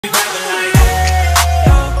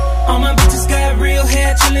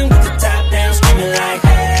that chillin' with the top down, screaming like,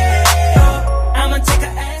 hey, I'ma take a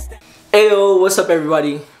ass down. Ayo, what's up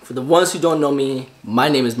everybody? For the ones who don't know me, my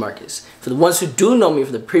name is Marcus. For the ones who do know me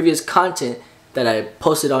for the previous content that I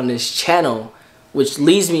posted on this channel, which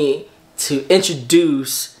leads me to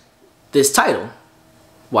introduce this title,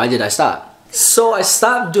 Why Did I Stop? So I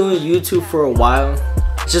stopped doing YouTube for a while.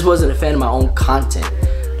 I just wasn't a fan of my own content.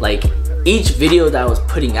 Like, each video that I was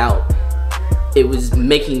putting out, it was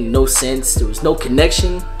making no sense. There was no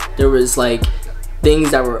connection. There was like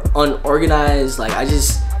things that were unorganized. Like, I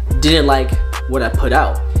just didn't like what I put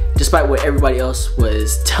out, despite what everybody else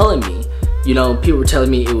was telling me. You know, people were telling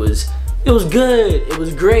me it was good, it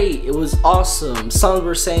was great, it was awesome. Some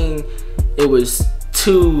were saying it was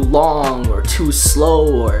too long or too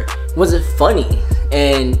slow or wasn't funny.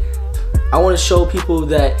 And I want to show people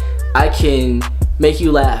that I can make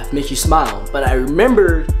you laugh, make you smile. But I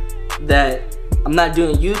remembered that I'm not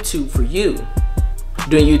doing YouTube for you, I'm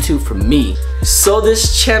doing YouTube for me. So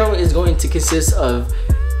this channel is going to consist of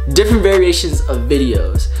different variations of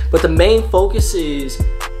videos, but the main focus is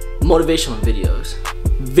motivational videos.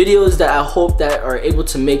 Videos that I hope that are able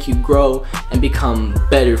to make you grow and become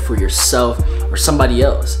better for yourself or somebody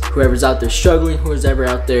else. Whoever's out there struggling, whoever's ever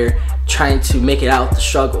out there trying to make it out the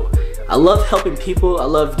struggle. I love helping people, I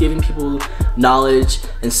love giving people knowledge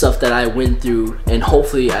and stuff that I went through, and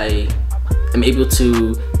hopefully I am able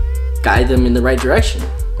to guide them in the right direction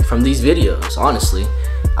from these videos. Honestly,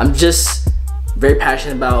 I'm just very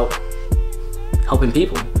passionate about helping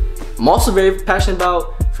people. I'm also very passionate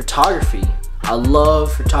about photography. I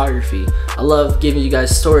love photography. I love giving you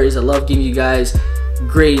guys stories. I love giving you guys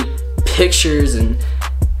great pictures and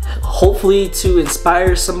hopefully to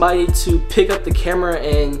inspire somebody to pick up the camera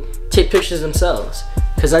and take pictures themselves.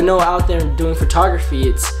 Because I know out there doing photography,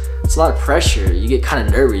 it's a lot of pressure. You get kind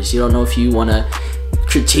of nervous. You don't know if you want to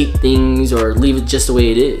critique things or leave it just the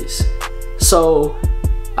way it is. So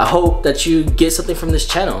I hope that you get something from this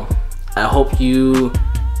channel. I hope you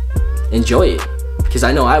enjoy it, because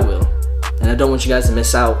I know I will. And I don't want you guys to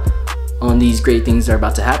miss out on these great things that are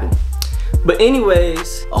about to happen. But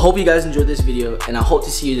anyways, I hope you guys enjoyed this video, and I hope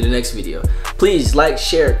to see you in the next video. Please like,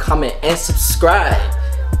 share, comment, and subscribe.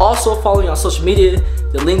 Also follow me on social media.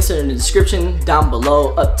 The links are in the description, down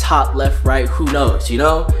below, up top, left, right, who knows, you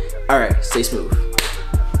know? Alright, stay smooth.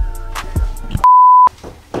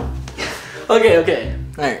 Okay.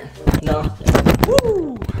 Alright. No.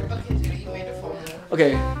 Woo! Okay, dude, you made a phone.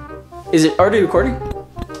 Okay. Is it already recording?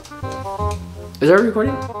 Is it already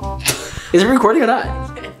recording? Is it recording or not?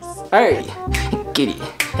 Yes. Alright. Giddy.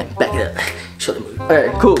 Back it up. Show the move.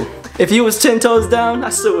 Alright, cool. If you was 10 toes down, I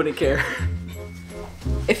still wouldn't care.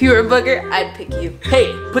 If you were a booger, I'd pick you.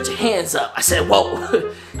 Hey, put your hands up. I said,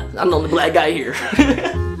 whoa. I'm the only black guy here.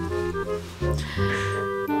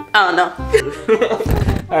 I don't know.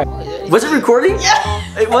 Alright. Was it recording?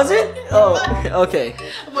 Yeah. It wasn't? Oh, okay.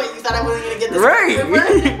 Wait, you thought I wasn't gonna get this? Right.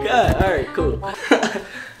 God, alright, cool.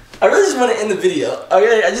 I really just want to end the video.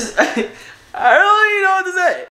 Okay, I don't even know what to say.